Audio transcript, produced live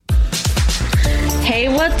Hey,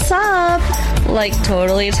 what's up? Like,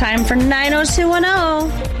 totally time for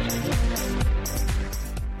 90210.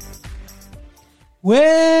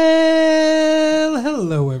 Well,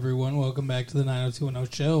 hello everyone. Welcome back to the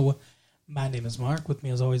 90210 show. My name is Mark. With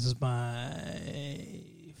me as always is my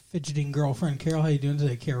fidgeting girlfriend, Carol. How you doing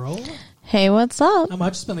today, Carol? Hey, what's up? Not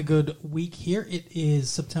much. It's been a good week here. It is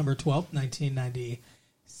September 12th,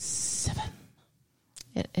 1997.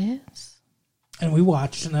 It is. And we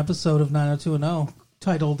watched an episode of 90210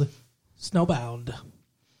 titled Snowbound. A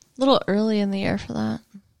little early in the year for that.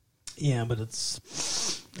 Yeah, but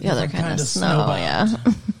it's The other kind of snow, yeah.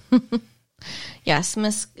 Yes,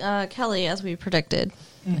 Miss Kelly, as we predicted,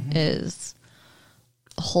 is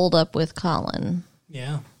holed up with Colin.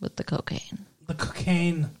 Yeah. With the cocaine. The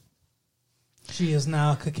cocaine. She is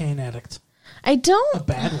now a cocaine addict. A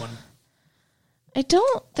bad one. I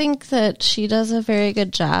don't think that she does a very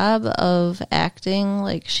good job of acting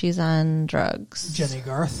like she's on drugs. Jenny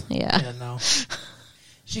Garth? Yeah. No.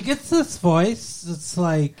 She gets this voice. It's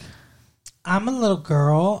like, I'm a little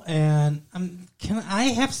girl, and can I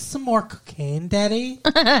have some more cocaine, Daddy?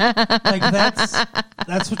 Like,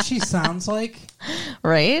 that's what she sounds like.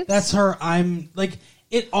 Right? That's her.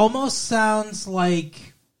 It almost sounds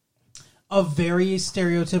like a very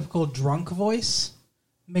stereotypical drunk voice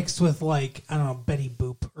mixed with, like, I don't know, Betty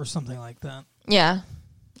Boop or something like that. Yeah.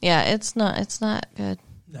 Yeah, it's not good.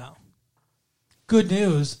 No. Good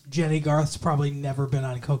news, Jenny Garth's probably never been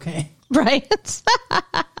on cocaine. Right?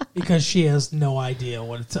 Because she has no idea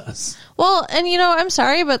what it does. Well, and I'm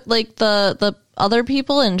sorry, but like the other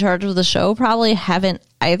people in charge of the show probably haven't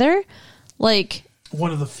either. Like,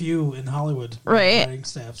 one of the few in Hollywood right? Writing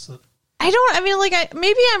staffs that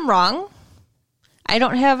maybe I'm wrong. I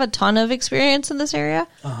don't have a ton of experience in this area.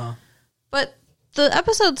 But the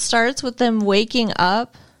episode starts with them waking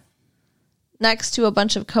up next to a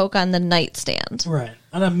bunch of coke on the nightstand. Right.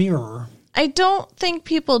 On a mirror. I don't think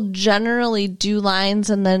people generally do lines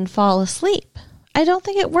and then fall asleep. I don't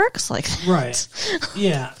think it works like that. Right.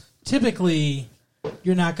 Yeah. Typically,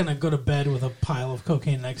 you're not going to go to bed with a pile of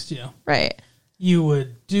cocaine next to you. Right. You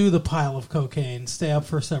would do the pile of cocaine, stay up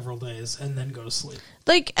for several days, and then go to sleep.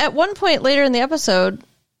 Like, at one point later in the episode,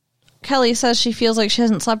 Kelly says she feels like she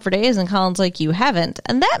hasn't slept for days, and Colin's like, you haven't.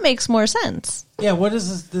 And that makes more sense. Yeah, what is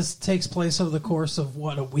this? This takes place over the course of,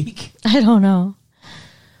 what, a week? I don't know.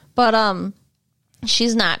 But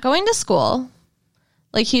she's not going to school.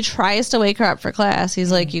 Like, he tries to wake her up for class.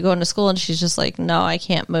 He's like, you going to school? And she's just like, no, I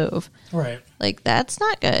can't move. Right. Like, that's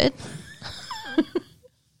not good.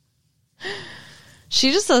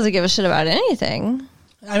 She just doesn't give a shit about anything.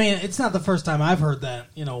 I mean, it's not the first time I've heard that,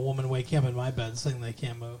 a woman waking up in my bed saying they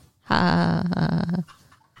can't move.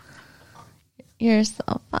 You're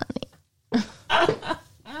so funny.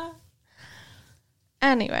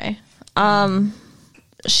 Anyway,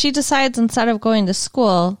 she decides instead of going to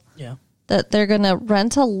school that they're going to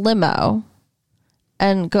rent a limo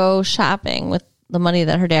and go shopping with the money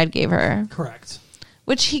that her dad gave her. Correct.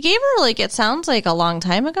 Which he gave her, like, it sounds like a long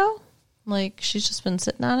time ago. Like, she's just been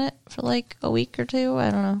sitting on it for, like, a week or two.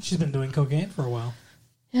 I don't know. She's been doing cocaine for a while.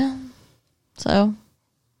 Yeah. So,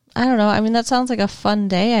 I don't know. I mean, that sounds like a fun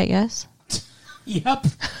day, I guess. Yep.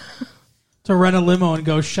 To rent a limo and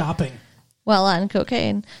go shopping. Well, on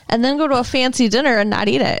cocaine. And then go to a fancy dinner and not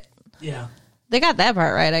eat it. Yeah. They got that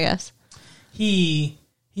part right, I guess. He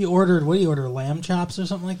ordered, what did he order, lamb chops or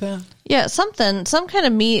something like that? Yeah, some kind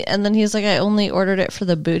of meat, and then he's like, I only ordered it for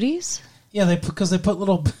the booties. Yeah, because they put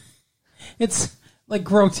little... It's like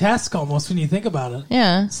grotesque almost when you think about it.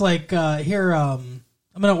 Yeah. It's like, here, I'm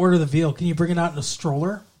going to order the veal. Can you bring it out in a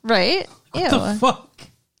stroller? Right. What the fuck?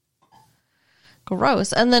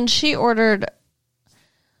 Gross. And then she ordered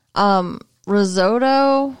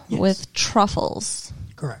risotto with truffles.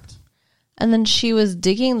 Correct. And then she was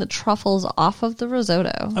digging the truffles off of the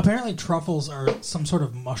risotto. Apparently truffles are some sort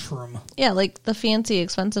of mushroom. Yeah, like the fancy,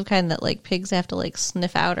 expensive kind that like pigs have to like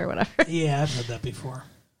sniff out or whatever. Yeah, I've heard that before.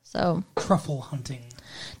 So truffle hunting.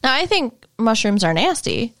 Now, I think mushrooms are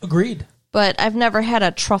nasty. Agreed. But I've never had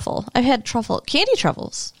a truffle. I've had candy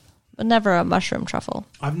truffles, but never a mushroom truffle.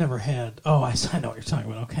 I've never had... Oh, I know what you're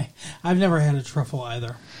talking about. Okay. I've never had a truffle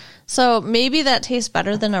either. So maybe that tastes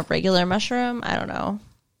better than a regular mushroom. I don't know.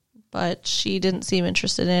 But she didn't seem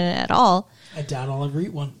interested in it at all. I doubt I'll ever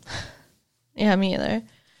eat one. Yeah, me either.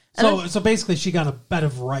 So basically she got a bed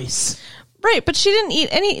of rice. Right, but she didn't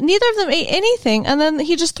eat neither of them ate anything, and then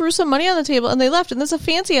he just threw some money on the table and they left, and this is a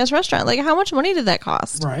fancy-ass restaurant. Like, how much money did that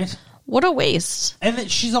cost? Right. What a waste. And then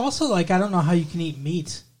she's also like, I don't know how you can eat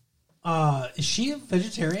meat. Is she a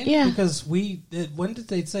vegetarian? Yeah. Because when did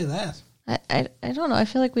they say that? I don't know. I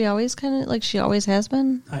feel like we always kind of, like, she always has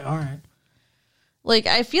been. All right. Like,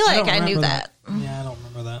 I feel like I knew that. Yeah, I don't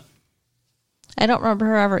remember that. I don't remember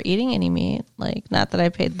her ever eating any meat. Like, not that I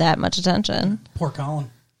paid that much attention. Poor Colin.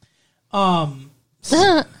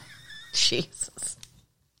 Jesus.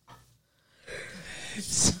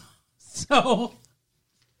 So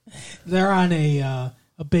they're on a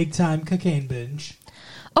big time cocaine binge.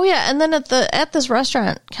 Oh yeah, and then at this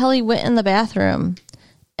restaurant, Kelly went in the bathroom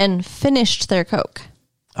and finished their Coke.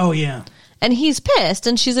 Oh yeah. And he's pissed,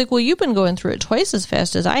 and she's like, well, you've been going through it twice as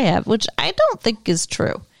fast as I have, which I don't think is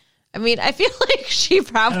true. I mean, I feel like she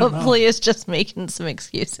probably is just making some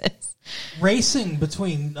excuses. Racing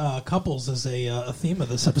between couples is a theme of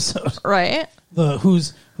this episode. Right. The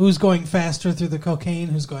who's going faster through the cocaine,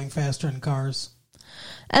 who's going faster in cars.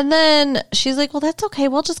 And then she's like, well, that's okay.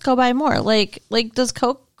 We'll just go buy more. Like does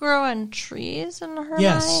Coke grow on trees in her mind?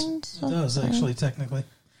 Yes, it does, actually, technically.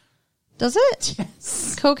 Does it?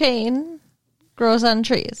 Yes. Cocaine grows on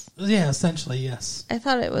trees. Yeah, essentially, yes. I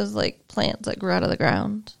thought it was like plants that grew out of the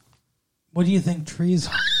ground. What do you think trees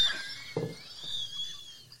are?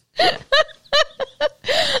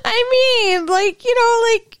 I mean, like, you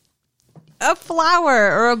know, like a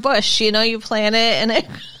flower or a bush, you know, you plant it and it...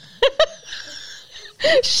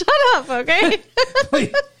 Shut up, okay?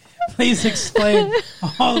 Please explain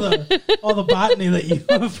all the botany that you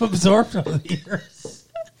have absorbed over the years.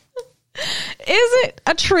 Is it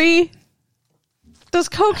a tree? Does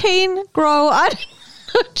cocaine grow on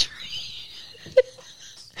a tree?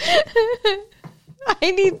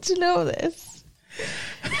 I need to know this.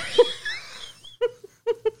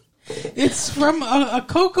 It's from a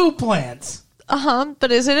cocoa plant.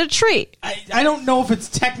 But is it a tree? I don't know if it's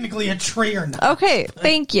technically a tree or not. Okay,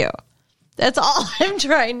 thank you. That's all I'm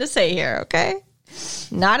trying to say here, okay?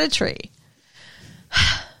 Not a tree.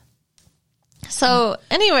 So,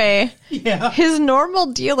 anyway, his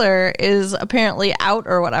normal dealer is apparently out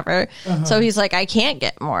or whatever. So he's like, I can't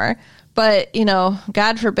get more. But, you know,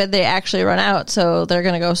 God forbid they actually run out. So they're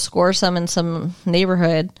going to go score some in some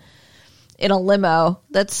neighborhood in a limo.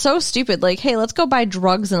 That's so stupid. Like, hey, let's go buy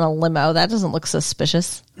drugs in a limo. That doesn't look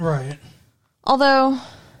suspicious. Right. Although,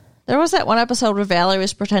 there was that one episode where Valerie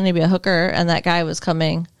was pretending to be a hooker and that guy was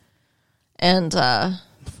coming. And,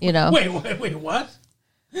 you know. Wait, what?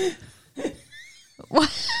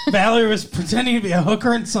 What? Valerie was pretending to be a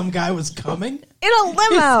hooker and some guy was coming? In a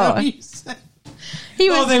limo. He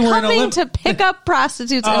was coming to pick up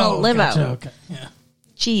prostitutes in a limo. Gotcha, okay. Yeah.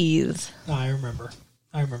 Jeez. Oh, I remember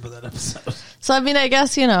that episode. So, I mean, I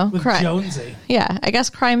guess, you know, with Jonesy. Yeah, I guess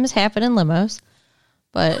crimes happen in limos.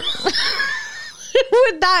 But it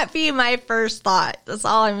would not be my first thought. That's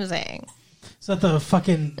all I'm saying. Is that the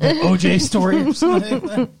fucking OJ story or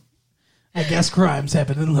something? I guess crimes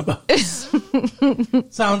happen in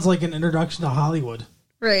limos. Sounds like an introduction to Hollywood.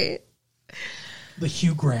 Right. The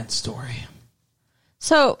Hugh Grant story.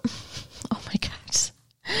 So, oh my gosh.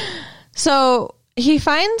 So, he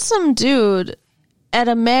finds some dude at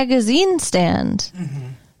a magazine stand. Mm-hmm.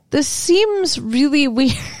 This seems really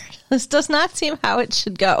weird. This does not seem how it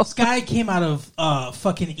should go. This guy came out of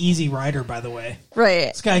fucking Easy Rider, by the way. Right.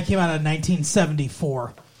 This guy came out of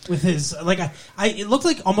 1974 with his, like, it looked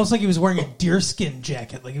like almost like he was wearing a deerskin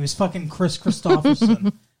jacket. Like he was fucking Chris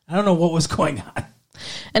Christopherson. I don't know what was going on.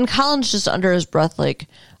 And Colin's just under his breath like,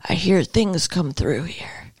 I hear things come through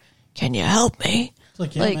here. Can you help me? It's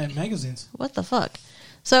like, yeah, magazines. What the fuck?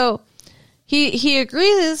 So he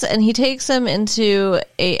agrees and he takes him into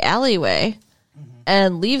a alleyway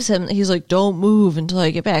and leaves him. He's like, don't move until I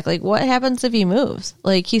get back. Like, what happens if he moves?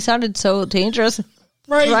 Like, he sounded so dangerous.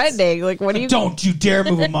 Right. Threatening. Like, what do you... Don't you dare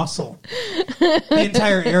move a muscle. The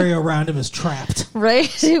entire area around him is trapped.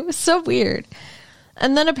 Right? It was so weird.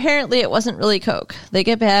 And then apparently it wasn't really Coke. They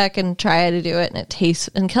get back and try to do it, and it tastes...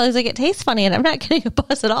 And Kelly's like, it tastes funny, and I'm not getting a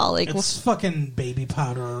buzz at all. Like, it's fucking baby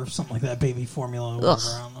powder or something like that. Baby formula or whatever.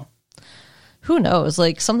 I don't know. Who knows?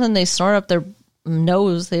 Like, something they snort up their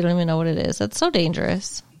nose. They don't even know what it is. That's so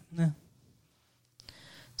dangerous. Yeah.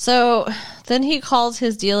 So then he calls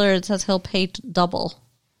his dealer and says he'll pay double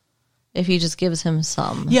if he just gives him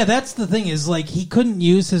some. Yeah, that's the thing is, like, he couldn't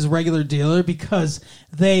use his regular dealer because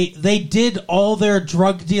they did all their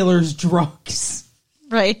drug dealers drugs.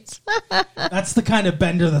 Right. That's the kind of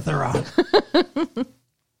bender that they're on.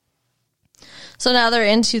 So now they're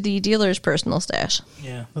into the dealer's personal stash.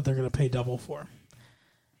 Yeah, that they're going to pay double for.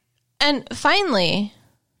 And finally,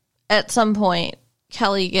 at some point,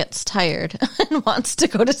 Kelly gets tired and wants to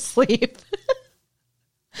go to sleep.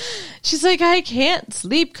 She's like, I can't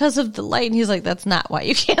sleep because of the light. And he's like, that's not why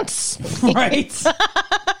you can't sleep. Right.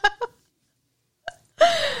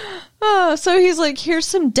 Oh, so he's like, here's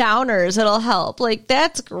some downers. It'll help. Like,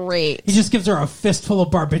 that's great. He just gives her a fistful of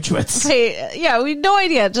barbiturates. Hey, yeah, we had no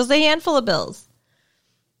idea. Just a handful of bills.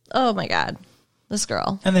 Oh, my God. This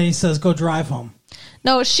girl. And then he says, go drive home.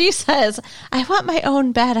 No, she says, I want my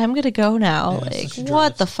own bed. I'm going to go now. Yeah, like, so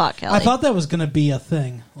what the fuck, Kelly? I thought that was going to be a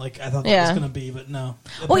thing. Like, I thought that was going to be, but no.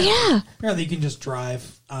 Yeah. Apparently you can just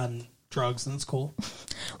drive on drugs, and it's cool.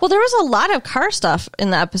 Well, there was a lot of car stuff in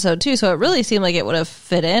the episode, too, so it really seemed like it would have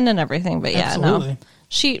fit in and everything. But yeah, Absolutely. no.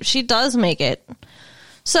 She does make it.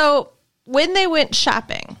 So when they went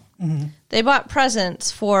shopping, they bought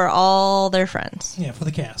presents for all their friends. Yeah, for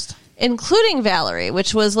the cast. Including Valerie,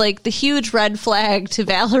 which was like the huge red flag to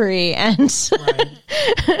Valerie, and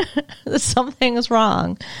something's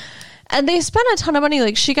wrong. And they spent a ton of money.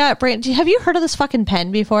 Like, she got have you heard of this fucking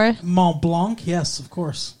pen before? Mont Blanc? Yes, of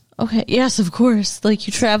course. Okay, yes, of course. Like,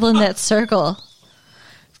 you travel in that circle.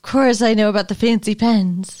 Of course I know about the fancy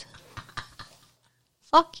pens.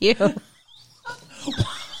 Fuck you. What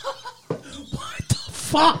the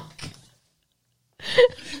fuck?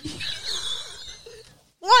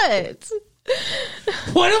 What?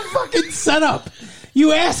 What a fucking setup.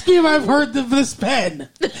 You ask me if I've heard of this pen.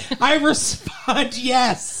 I respond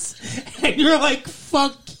yes. And you're like,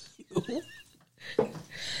 fuck you.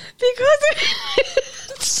 Because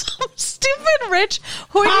it's some stupid rich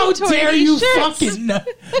How dare you shit. fucking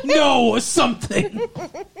know something?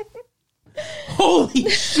 Holy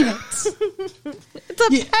shit. It's a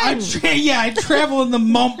pen. I travel in the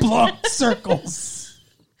Mont Blanc circles.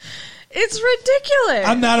 It's ridiculous.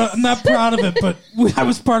 I'm not proud of it, but I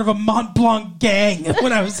was part of a Mont Blanc gang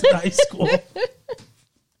when I was in high school.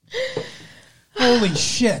 Holy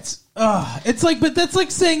shit. It's like, but that's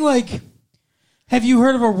like saying, like, have you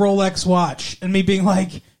heard of a Rolex watch? And me being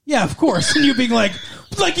like, yeah, of course. And you being like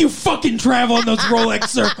you fucking travel in those Rolex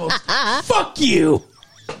circles. Fuck you.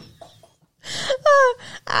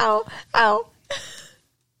 Ow. Ow.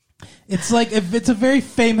 It's like, if it's a very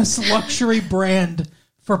famous luxury brand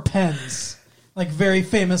for pens, like very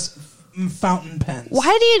famous fountain pens.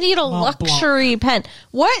 Why do you need a Mont luxury pen?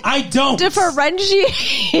 What I don't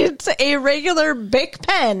differentiates a regular Bic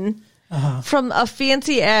pen from a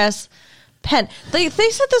fancy ass pen? They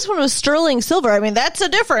said this one was sterling silver. I mean, that's a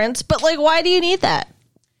difference, but like, why do you need that?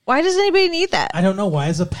 Why does anybody need that? I don't know. Why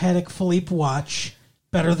is a Patek Philippe watch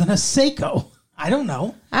better than a Seiko? I don't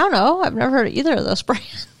know. I've never heard of either of those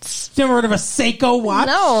brands. You ever heard of a Seiko watch?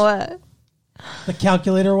 No. The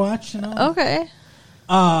calculator watch, you know? Okay.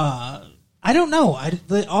 I don't know.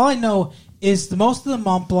 All I know is most of the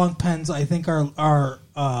Mont Blanc pens, I think, are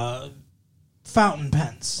fountain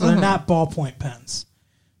pens. So they're not ballpoint pens.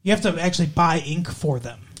 You have to actually buy ink for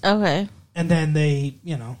them. Okay. And then they,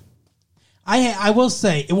 you know. I will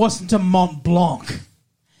say, it wasn't a Mont Blanc.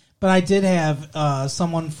 But I did have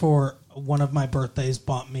someone for one of my birthdays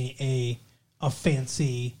bought me a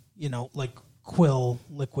fancy, you know, like quill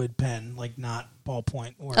liquid pen, like not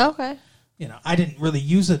ballpoint. Or, Okay. you know, I didn't really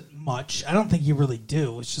use it much. I don't think you really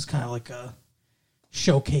do. It's just kind of like a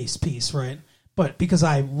showcase piece, right? But because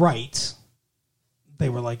I write, they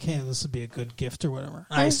were like, hey, this would be a good gift or whatever.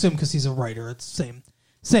 I assume because he's a writer, it's the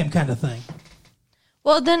same kind of thing.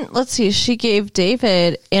 Well, then, let's see. She gave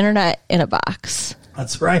David internet in a box.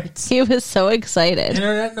 That's right. He was so excited.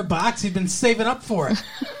 Internet in a box. He'd been saving up for it.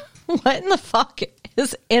 What in the fuck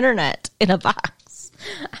is internet in a box?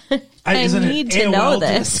 I need to know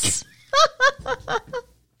this.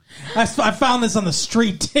 I found this on the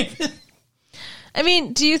street, David. I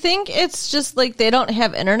mean, do you think it's just like they don't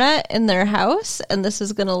have internet in their house and this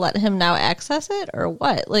is going to let him now access it or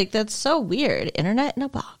what? Like, that's so weird. Internet in a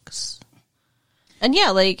box. And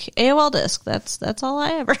yeah, like AOL disk. That's all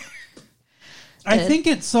I ever I think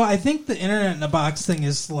the internet in a box thing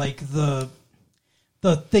is like the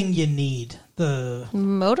thing you need. The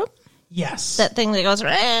modem? Yes. That thing that goes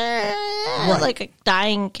like a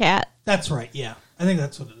dying cat. That's right, yeah. I think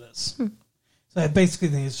that's what it is. So I basically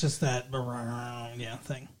think it's just that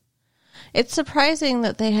thing. It's surprising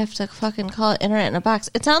that they have to fucking call it internet in a box.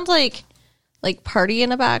 It sounds like party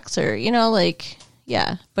in a box or, you know, like,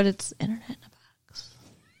 yeah, but it's internet in a box.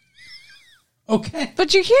 Okay.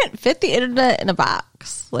 But you can't fit the internet in a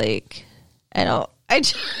box. Like, I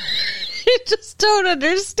just don't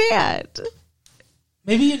understand.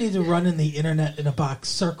 Maybe you need to run in the internet in a box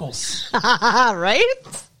circles. Right?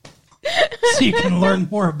 So you can learn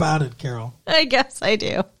more about it, Carol. I guess I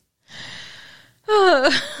do.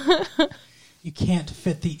 You can't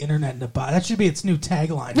fit the internet in a box. That should be its new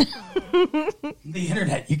tagline. The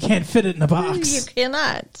internet, you can't fit it in a box. You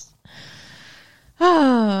cannot.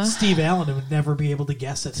 Steve Allen would never be able to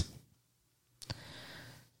guess it.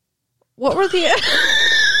 What were the...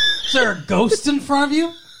 Is there a ghost in front of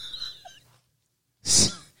you?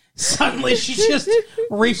 Suddenly she just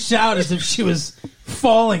reached out as if she was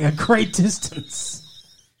falling a great distance.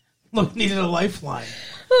 Look, needed a lifeline.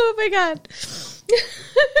 Oh my god.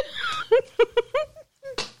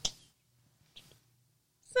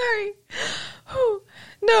 Sorry. Oh,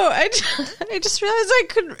 no, I just realized I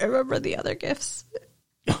couldn't remember the other gifts.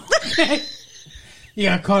 Okay. You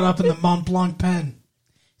got caught up in the Mont Blanc pen.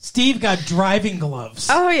 Steve got driving gloves.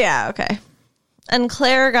 Oh, yeah, okay. And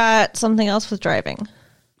Claire got something else with driving.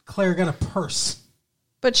 Claire got a purse.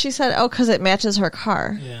 But she said, oh, because it matches her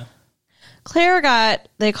car. Yeah. Claire got,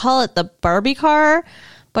 they call it the Barbie car,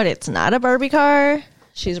 but it's not a Barbie car.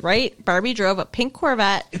 She's right. Barbie drove a pink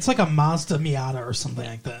Corvette. It's like a Mazda Miata or something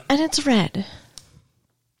like that. And it's red.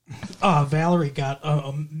 Valerie got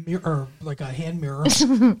a mirror, like a hand mirror.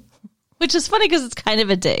 Which is funny because it's kind of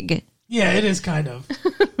a dig. Yeah, it is kind of.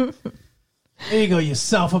 There you go, you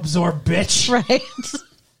self-absorbed bitch. Right.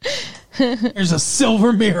 There's a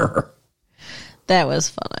silver mirror. That was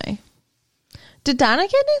funny. Did Donna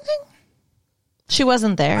get anything? She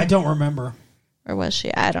wasn't there. I don't remember. Or was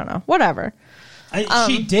she? I don't know. Whatever.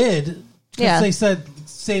 She did. Yeah. They said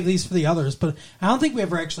save these for the others, but I don't think we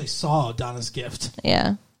ever actually saw Donna's gift.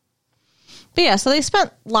 Yeah. But yeah, so they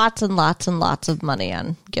spent lots and lots and lots of money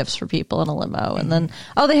on gifts for people in a limo. And then,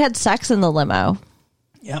 they had sex in the limo.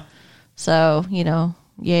 Yep. So,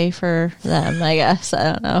 yay for them, I guess.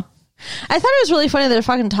 I don't know. I thought it was really funny they're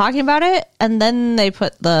fucking talking about it, and then they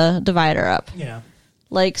put the divider up. Yeah.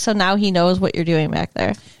 Like, so now he knows what you're doing back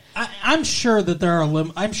there. I'm sure that there are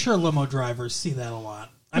I'm sure limo drivers see that a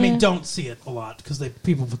lot. I mean, don't see it a lot because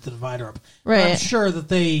people put the divider up. Right. But I'm sure that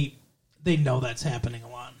they know that's happening a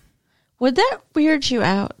lot. Would that weird you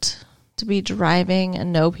out to be driving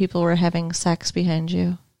and know people were having sex behind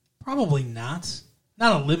you? Probably not.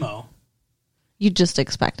 Not a limo. You just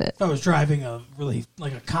expect it. If I was driving a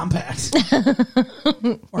compact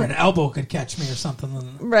or an elbow could catch me or something,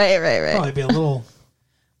 then Right. probably be a little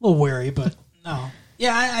wary, but no.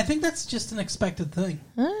 Yeah, I think that's just an expected thing.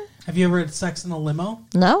 Huh? Have you ever had sex in a limo?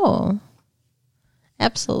 No.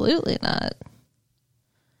 Absolutely not.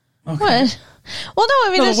 Okay. What? Well, no, I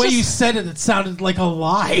mean, the way you said it sounded like a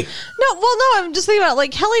lie. No, I'm just thinking about,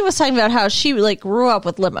 like, Kelly was talking about how she, like, grew up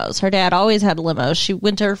with limos. Her dad always had limos. She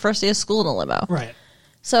went to her first day of school in a limo. Right.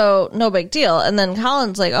 So, no big deal. And then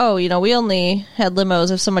Colin's like, oh, we only had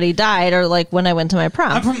limos if somebody died or, like, when I went to my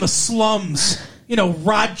prom. I'm from the slums.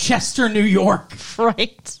 Rochester, New York.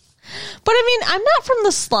 Right. But, I mean, I'm not from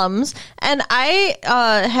the slums, and I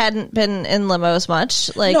hadn't been in limos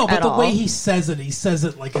much, like, no, but at the all. way he says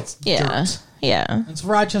it like it's dirt. Yeah. It's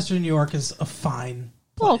Rochester, New York is a fine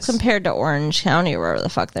place. Well, compared to Orange County, or wherever the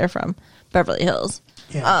fuck they're from. Beverly Hills.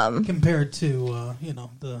 Yeah, compared to,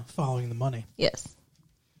 the following the money. Yes.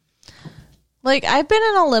 Like, I've been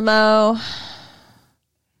in a limo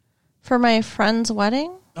for my friend's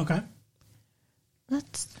wedding. Okay.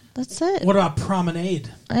 That's it. What about promenade?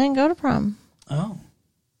 I didn't go to prom. Oh.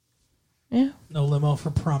 Yeah. No limo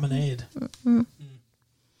for promenade. Mm-hmm.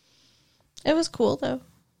 It was cool, though.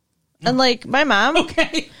 And, like, my mom...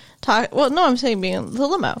 Okay. I'm saying being in the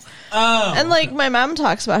limo. Oh. And, like, my mom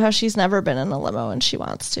talks about how she's never been in a limo and she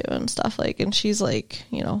wants to and stuff, like, and she's, like,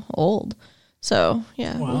 old. So,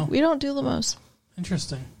 yeah, wow. we don't do limos.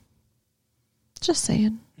 Interesting. Just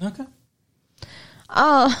saying. Okay.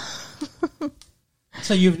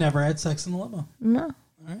 So you've never had sex in a limo? No. All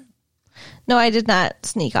right. No, I did not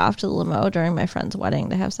sneak off to the limo during my friend's wedding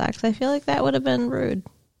to have sex. I feel like that would have been rude.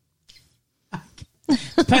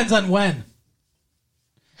 Depends on when.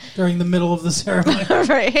 During the middle of the ceremony.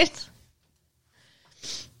 Right.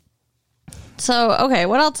 So, okay,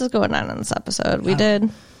 what else is going on in this episode? We did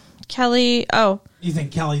Kelly. Oh. You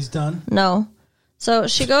think Kelly's done? No. So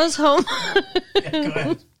she goes home. Yeah, go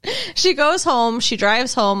ahead. She goes home. She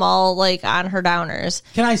drives home all, like, on her downers.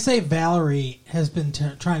 Can I say Valerie has been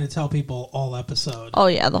trying to tell people all episode. Oh,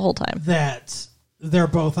 yeah, the whole time. That they're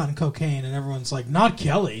both on cocaine, and everyone's like, not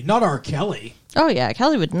Kelly. Not our Kelly. Oh, yeah,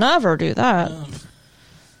 Kelly would never do that.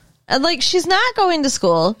 And, like, she's not going to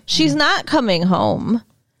school. She's not coming home.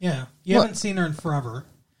 Yeah. You haven't seen her in forever.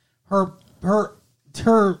 Her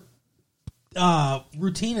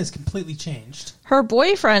routine has completely changed. Her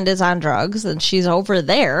boyfriend is on drugs, and she's over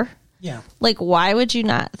there. Yeah. Like, why would you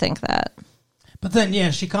not think that? But then,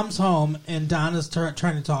 yeah, she comes home, and Donna's trying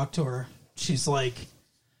to talk to her. She's like,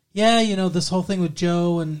 yeah, this whole thing with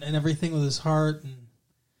Joe and everything with his heart. And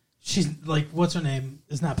she's like, what's her name?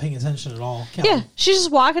 Is not paying attention at all. Kelly. Yeah, she's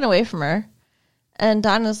just walking away from her. And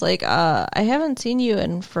Donna's like, I haven't seen you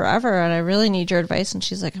in forever, and I really need your advice. And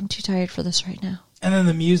she's like, I'm too tired for this right now. And then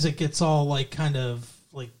the music gets all, like, kind of,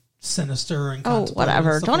 like, sinister and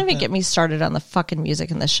whatever. and stuff Don't like even that. get me started on the fucking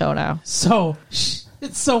music in this show now. So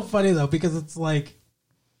it's so funny though, because it's like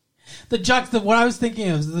what I was thinking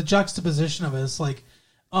of is the juxtaposition of it is like,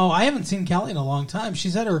 oh, I haven't seen Kelly in a long time.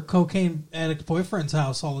 She's at her cocaine addict boyfriend's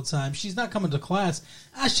house all the time. She's not coming to class.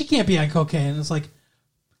 She can't be on cocaine. It's like,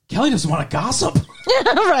 Kelly doesn't want to gossip.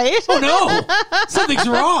 Right? Oh no, something's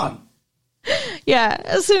wrong. Yeah.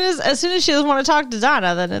 As soon as she doesn't want to talk to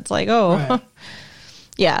Donna, then it's like, oh, Right.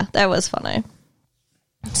 Yeah, that was funny.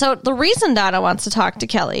 So the reason Donna wants to talk to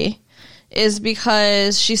Kelly is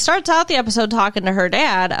because she starts out the episode talking to her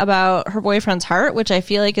dad about her boyfriend's heart, which I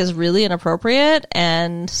feel like is really inappropriate,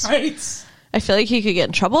 and Right. I feel like he could get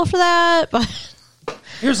in trouble for that. But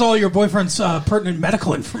Here's all your boyfriend's pertinent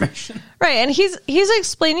medical information. right, and he's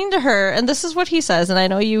explaining to her, and this is what he says, and I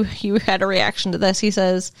know you had a reaction to this. He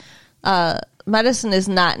says, medicine is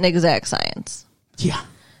not an exact science. Yeah.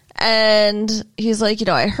 And he's like,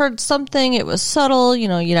 I heard something. It was subtle. You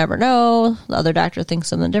never know. The other doctor thinks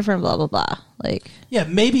something different, blah, blah, blah. Like, Yeah,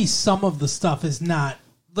 maybe some of the stuff is not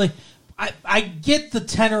like I get the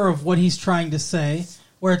tenor of what he's trying to say,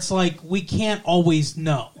 where it's like we can't always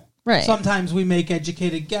know. Right. Sometimes we make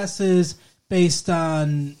educated guesses based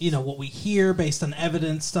on, what we hear, based on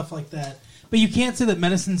evidence, stuff like that. But you can't say that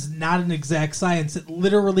medicine's not an exact science. It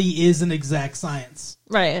literally is an exact science.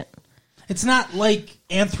 right. It's not like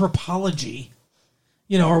anthropology,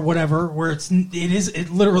 or whatever, where it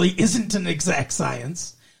literally isn't an exact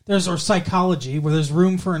science. Or psychology, where there's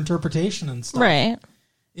room for interpretation and stuff. Right.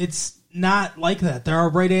 It's not like that. There are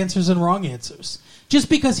right answers and wrong answers. Just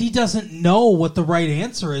because he doesn't know what the right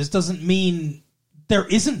answer is doesn't mean there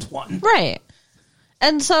isn't one. Right.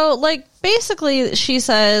 And so, basically, she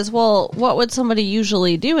says, well, what would somebody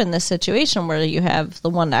usually do in this situation where you have the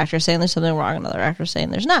one doctor saying there's something wrong, another doctor saying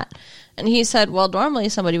there's not? And he said, well, normally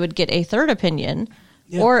somebody would get a third opinion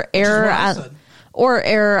or error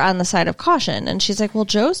on the side of caution. And she's like, well,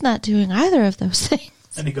 Joe's not doing either of those things.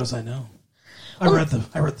 And he goes, I know. I read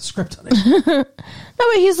the script on it. No,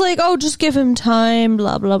 but he's like, oh, just give him time,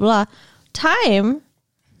 blah, blah, blah. Time?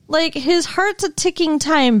 Like, his heart's a ticking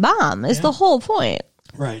time bomb is the whole point.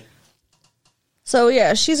 Right. So,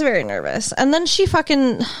 yeah, she's very nervous. And then she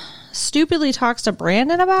fucking stupidly talks to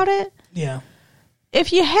Brandon about it. Yeah.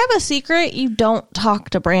 If you have a secret, you don't talk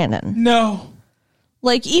to Brandon. No.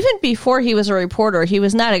 Like, even before he was a reporter, he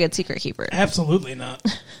was not a good secret keeper. Absolutely not.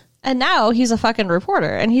 And now he's a fucking reporter,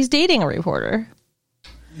 and he's dating a reporter.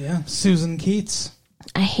 Yeah. Susan Keats.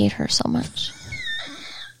 I hate her so much.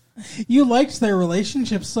 You liked their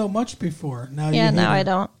relationship so much before. Now you hate Now her. I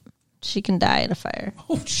don't. She can die in a fire.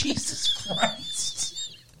 Oh, Jesus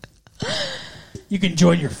Christ. You can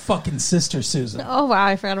join your fucking sister, Susan. Oh, wow,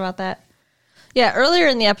 I forgot about that. Yeah, earlier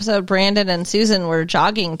in the episode, Brandon and Susan were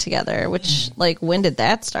jogging together, which, when did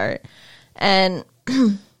that start? And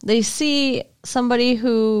they see somebody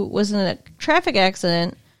who was in a traffic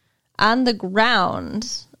accident on the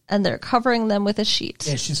ground, and they're covering them with a sheet.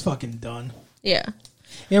 Yeah, she's fucking done. Yeah.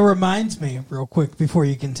 It reminds me, real quick, before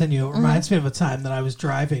you continue, it reminds me of a time that I was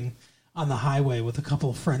driving on the highway with a couple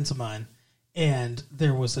of friends of mine, and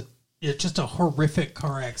there was just a horrific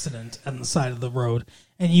car accident on the side of the road,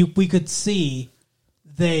 and we could see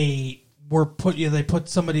they had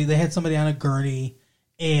somebody on a gurney,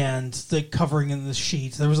 and the covering in the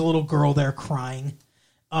sheets. There was a little girl there crying.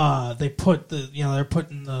 They put they're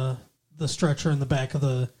putting the stretcher in the back of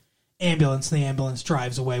the ambulance, and the ambulance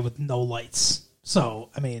drives away with no lights. So,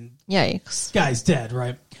 I mean, Yikes. guy's dead,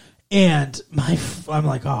 right? And I'm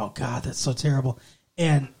like, oh God, that's so terrible.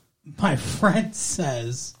 And my friend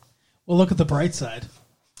says, well, look at the bright side.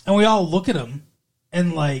 And we all look at him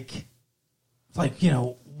and like, what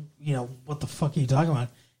the fuck are you talking about?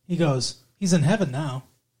 He goes, he's in heaven now.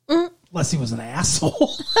 Unless he was an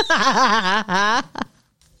asshole.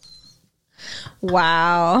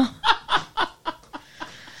 Wow.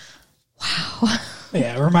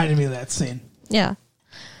 Yeah, it reminded me of that scene. Yeah.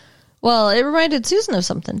 Well, it reminded Susan of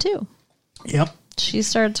something, too. Yep. She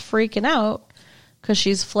starts freaking out because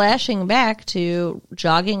she's flashing back to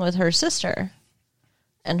jogging with her sister.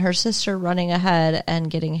 And her sister running ahead and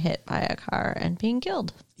getting hit by a car and being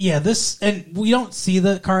killed. Yeah, and we don't see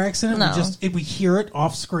the car accident. No. We hear it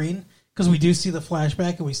off screen because we do see the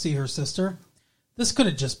flashback and we see her sister. This could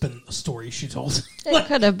have just been a story she told. It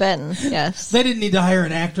could have been, yes. They didn't need to hire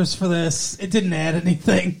an actress for this. It didn't add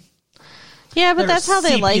anything. Yeah, but that's how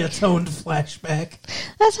they sepia-toned flashback.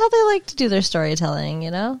 That's how they like to do their storytelling,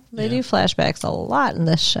 They do flashbacks a lot in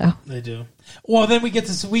this show. They do. Well, then we got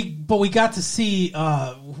to see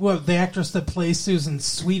the actress that plays Susan's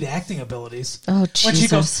sweet acting abilities. Oh, when she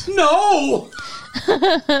Jesus. goes, no!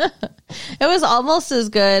 It was almost as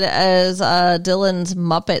good as Dylan's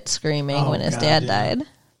Muppet screaming when his dad died.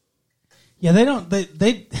 Yeah,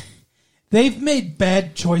 they've made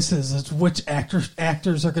bad choices as to which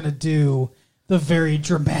actors are going to do the very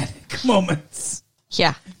dramatic moments.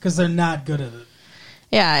 Yeah. Because they're not good at it.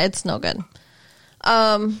 Yeah, it's no good.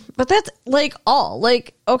 But that's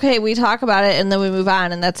okay, we talk about it and then we move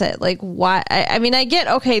on and that's it. Like, why? I mean, I get,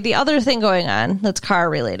 okay, the other thing going on that's car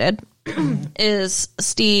related is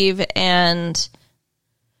Steve and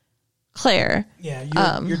Claire.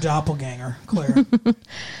 Yeah, your doppelganger, Claire.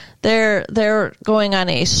 They're going on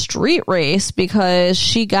a street race because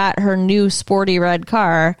she got her new sporty red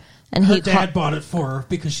car and her dad bought it for her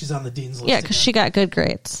because she's on the dean's list. Yeah, because she got good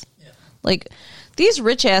grades. Yeah. Like, these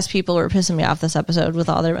rich ass people were pissing me off this episode with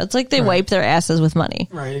all their. It's like they wipe their asses with money.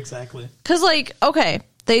 Right, exactly. Because, like, okay,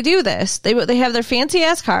 they do this. They have their fancy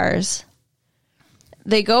ass cars.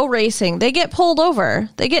 They go racing. They get pulled over.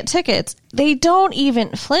 They get tickets. They don't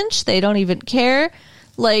even flinch. They don't even care.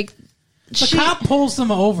 Like, the cop pulls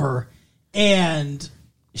them over, and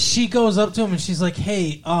she goes up to him, and she's like,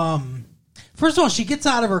 "Hey, first of all, she gets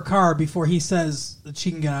out of her car before he says that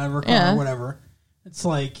she can get out of her car or whatever." It's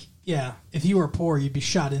like, yeah, if you were poor, you'd be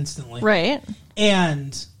shot instantly, right?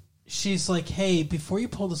 And she's like, "Hey, before you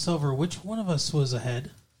pulled us over, which one of us was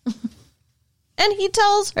ahead?" And he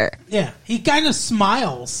tells her. Yeah, he kind of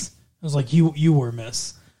smiles. I was like, "You were,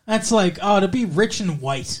 miss." That's like, oh, to be rich and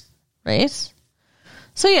white, right?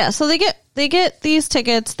 So yeah, so they get these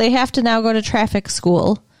tickets. They have to now go to traffic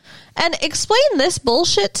school. And explain this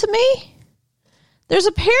bullshit to me. There's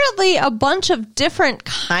apparently a bunch of different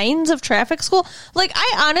kinds of traffic school. Like,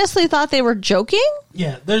 I honestly thought they were joking.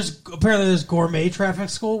 Yeah, there's gourmet traffic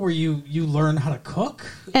school where you learn how to cook.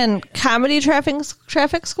 And comedy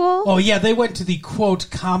traffic school. Oh yeah, they went to the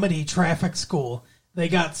quote comedy traffic school. They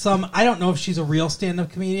got some. I don't know if she's a real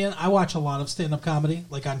stand-up comedian. I watch a lot of stand-up comedy,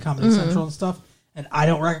 like on Comedy Central and stuff. And I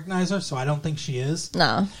don't recognize her, so I don't think she is.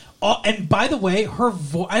 No. Oh, and by the way, her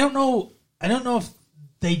voice, I don't know if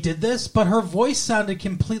they did this, but her voice sounded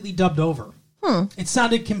completely dubbed over. It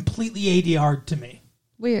sounded completely ADR'd to me.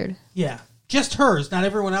 Weird. Yeah. Just hers, not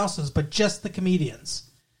everyone else's, but just the comedians.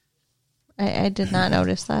 I did not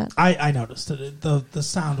notice that. I noticed it. The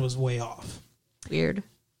sound was way off. Weird.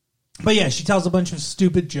 But yeah, she tells a bunch of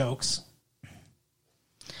stupid jokes.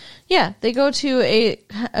 Yeah, they go to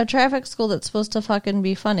a traffic school that's supposed to fucking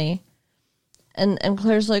be funny. And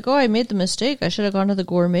Claire's like, oh, I made the mistake. I should have gone to the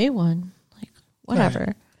gourmet one. Like, whatever.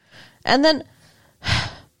 Right. And then,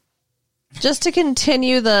 just to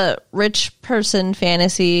continue the rich person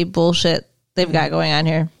fantasy bullshit they've got going on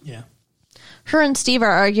here. Yeah. Her and Steve are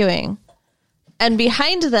arguing. And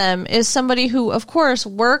behind them is somebody who, of course,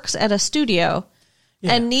 works at a studio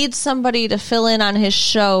and needs somebody to fill in on his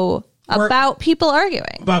show about people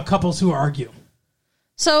arguing. About couples who argue.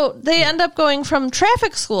 So they end up going from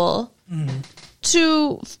traffic school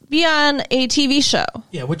to be on a TV show.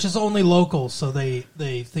 Yeah, which is only local, so they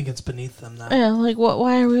think it's beneath them now. Yeah, like,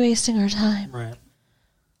 why are we wasting our time? Right.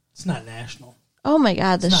 It's not national. Oh my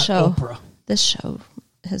God, It's not Oprah. This show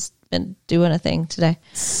has been doing a thing today.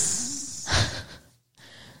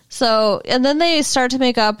 So, and then they start to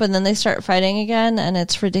make up, and then they start fighting again, and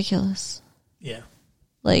it's ridiculous. Yeah.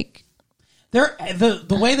 Like...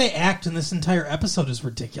 the way they act in this entire episode is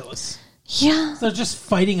ridiculous. Yeah. They're just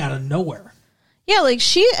fighting out of nowhere. Yeah, like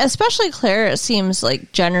especially Claire, seems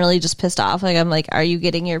like generally just pissed off. Like, I'm like, are you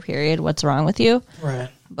getting your period? What's wrong with you? Right.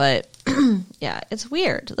 But, yeah, it's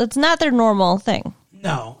weird. That's not their normal thing.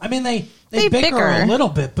 No. I mean, they bicker a little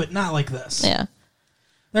bit, but not like this. Yeah.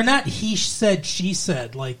 They're not he said, she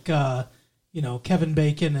said, like, Kevin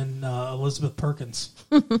Bacon and Elizabeth Perkins.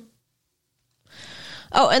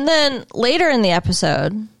 Oh, and then later in the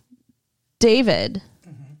episode, David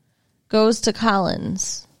goes to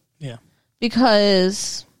Collins. Yeah.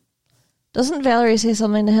 Because doesn't Valerie say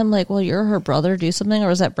something to him like, well, you're her brother, do something? Or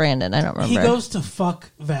was that Brandon? I don't remember. He goes to fuck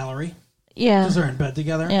Valerie. Yeah. Because they're in bed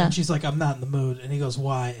together. Yeah. And she's like, I'm not in the mood. And he goes,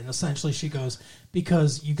 why? And essentially she goes,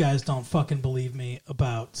 because you guys don't fucking believe me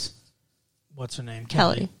about, what's her name?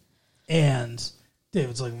 Kelly. And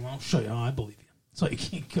David's like, well, I'll show you how I believe you. So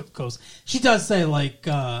he goes, she does say, like,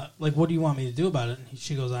 what do you want me to do about it? And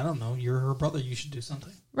she goes, I don't know. You're her brother. You should do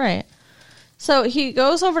something. Right. So he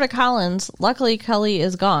goes over to Collins. Luckily, Kelly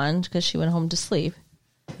is gone because she went home to sleep.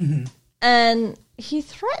 Mm-hmm. And he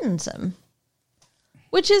threatens him,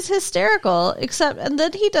 which is hysterical, and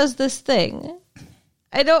then he does this thing.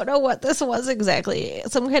 I don't know what this was exactly.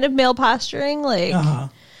 Some kind of male posturing. Like,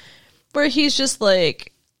 where he's just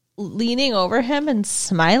like leaning over him and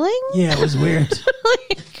smiling. Yeah, it was weird.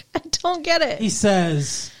 Like, I don't get it. He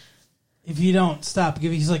says, if you don't stop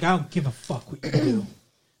giving, he's like, I don't give a fuck what you do.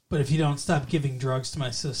 But if you don't stop giving drugs to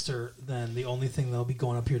my sister, then the only thing that'll be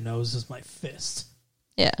going up your nose is my fist.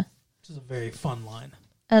 Yeah. Which is a very fun line.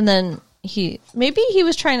 And then maybe he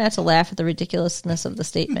was trying not to laugh at the ridiculousness of the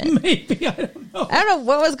statement. Maybe, I don't know. I don't know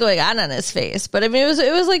what was going on his face, but I mean,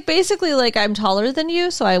 it was like basically like, I'm taller than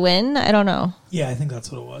you, so I win. I don't know. Yeah, I think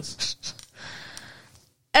that's what it was.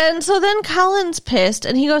 And so then Colin's pissed,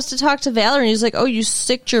 and he goes to talk to Valerie, and he's like, oh, you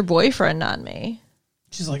sicked your boyfriend on me.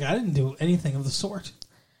 She's like, I didn't do anything of the sort.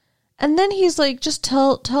 And then he's like, just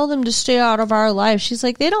tell them to stay out of our lives. She's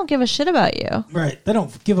like, they don't give a shit about you. Right. They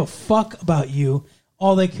don't give a fuck about you.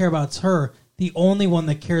 All they care about is her. The only one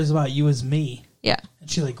that cares about you is me. Yeah. And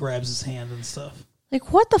she like grabs his hand and stuff.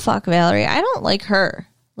 Like, what the fuck, Valerie? I don't like her.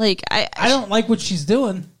 Like, I don't like what she's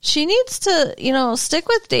doing. She needs to, stick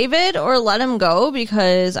with David or let him go,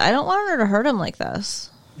 because I don't want her to hurt him like this.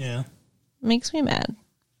 Yeah. Makes me mad.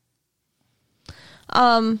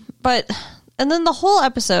 And then the whole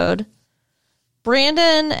episode,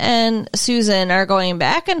 Brandon and Susan are going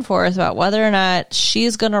back and forth about whether or not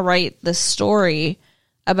she's going to write the story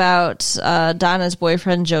about Donna's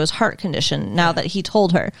boyfriend Joe's heart condition now that he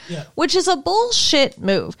told her, which is a bullshit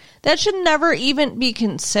move. That should never even be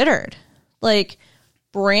considered. Like,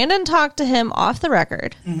 Brandon talked to him off the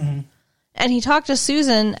record, and he talked to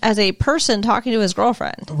Susan as a person talking to his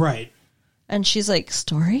girlfriend. Right. And she's like,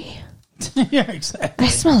 story? Yeah, exactly. I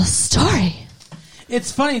smell a story.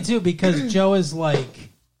 It's funny, too, because Joe is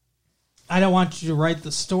like, I don't want you to write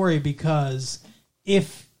the story because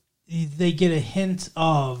if they get a hint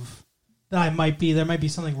of that there might be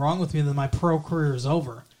something wrong with me, then my pro career is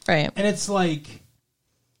over. Right. And it's like,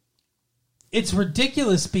 it's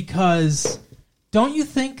ridiculous because don't you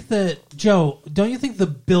think the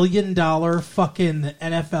 $1 billion fucking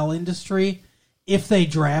NFL industry, if they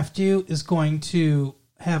draft you, is going to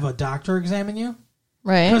have a doctor examine you?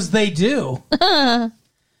 Right. Because they do. And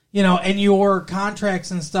your contracts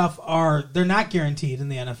and stuff they're not guaranteed in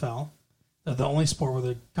the NFL. They're the only sport where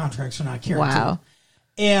the contracts are not guaranteed. Wow.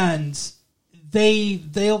 And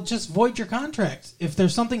they'll just void your contract. If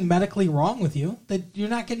there's something medically wrong with you, that you're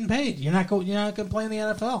not getting paid. You're not going to play in the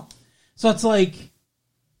NFL. So it's like,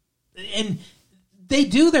 and they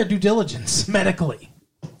do their due diligence medically.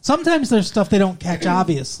 Sometimes there's stuff they don't catch,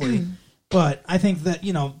 obviously. But I think that,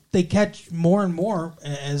 they catch more and more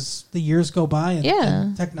as the years go by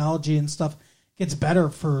and technology and stuff gets better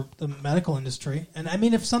for the medical industry. And I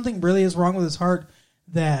mean, if something really is wrong with his heart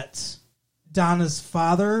that Donna's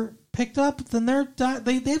father picked up, then they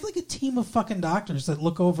have like a team of fucking doctors that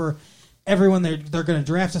look over everyone they're going to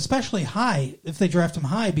draft, especially high, if they draft him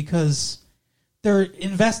high, because they're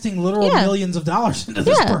investing literal millions of dollars into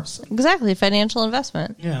this person. Exactly. Financial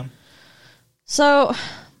investment. Yeah.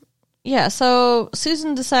 So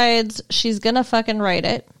Susan decides she's going to fucking write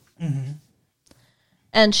it. Mm-hmm.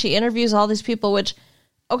 And she interviews all these people, which,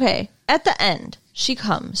 okay, at the end, she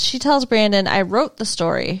comes. She tells Brandon, I wrote the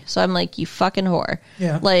story. So I'm like, you fucking whore.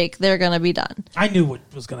 Yeah. Like, they're going to be done. I knew what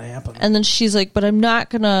was going to happen. And then she's like, but I'm not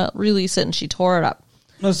going to release it. And she tore it up.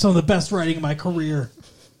 That's some of the best writing in my career.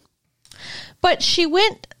 But she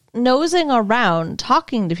went nosing around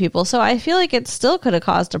talking to people. So I feel like it still could have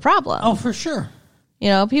caused a problem. Oh, for sure.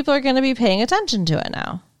 People are going to be paying attention to it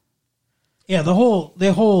now. Yeah, the whole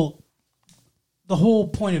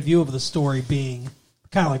point of view of the story being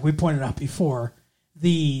kind of like we pointed out before,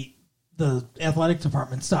 the athletic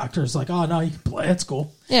department's doctor is like, oh no, you can play at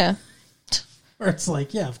school. Yeah. Or it's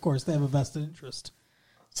like, yeah, of course they have a vested interest.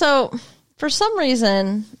 So for some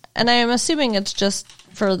reason, and I'm assuming it's just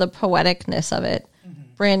for the poeticness of it,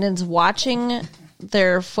 Brandon's watching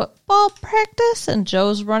their football practice and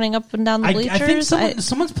Joe's running up and down the bleachers. I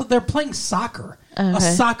think they're playing soccer. Okay. A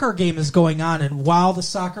soccer game is going on, and while the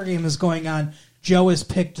soccer game is going on, Joe has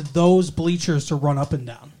picked those bleachers to run up and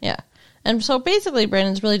down. Yeah. And so basically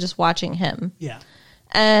Brandon's really just watching him. Yeah.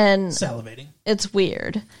 And salivating. It's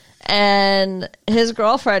weird. And his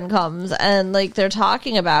girlfriend comes and like they're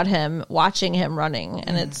talking about him, watching him running,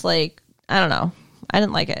 and it's like, I don't know. I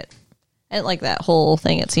didn't like it. I didn't like that whole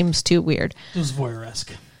thing. It seems too weird. It was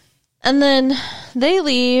voyeuresque. And then they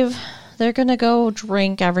leave. They're going to go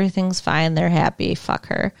drink. Everything's fine. They're happy. Fuck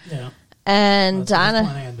her. Yeah. And Donna.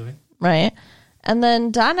 What I'm doing. Right. And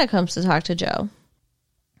then Donna comes to talk to Joe.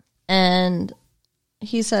 And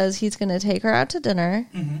he says he's going to take her out to dinner.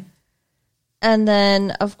 Mm-hmm. And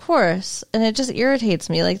then, of course, and it just irritates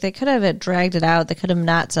me. Like, they could have dragged it out. They could have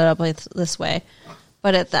not set up like this way.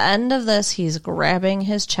 But at the end of this, he's grabbing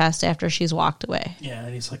his chest after she's walked away. Yeah,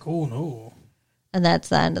 and he's like, oh, no. And that's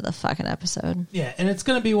the end of the fucking episode. Yeah, and it's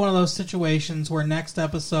going to be one of those situations where next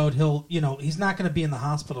episode he's not going to be in the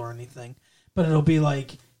hospital or anything, but it'll be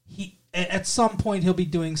like at some point he'll be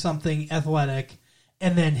doing something athletic,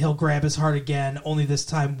 and then he'll grab his heart again, only this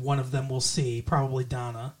time one of them will see, probably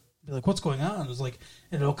Donna. Be like, what's going on? It's like,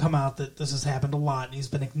 and it'll come out that this has happened a lot, and he's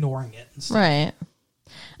been ignoring it. And stuff. Right.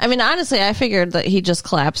 I mean, honestly, I figured that he'd just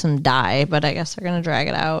collapse and die, but I guess they're going to drag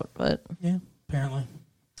it out. But yeah, apparently.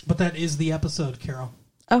 But that is the episode, Carol.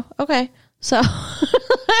 Oh, okay. So,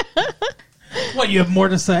 what, you have more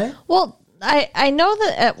to say? Well, I know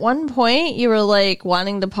that at one point you were like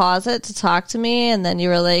wanting to pause it to talk to me, and then you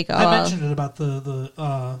were like, "Oh." I mentioned it about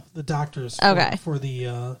the doctors. For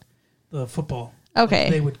the football. Okay,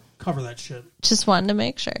 like they would cover that shit. Just wanted to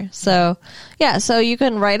make sure. So, yeah. So you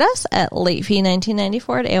can write us at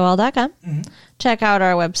latefee1994@AOL.com. Mm-hmm. Check out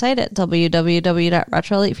our website at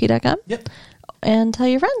www.retrolatefee.com. Yep. And tell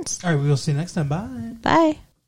your friends. All right, we will see you next time. Bye. Bye.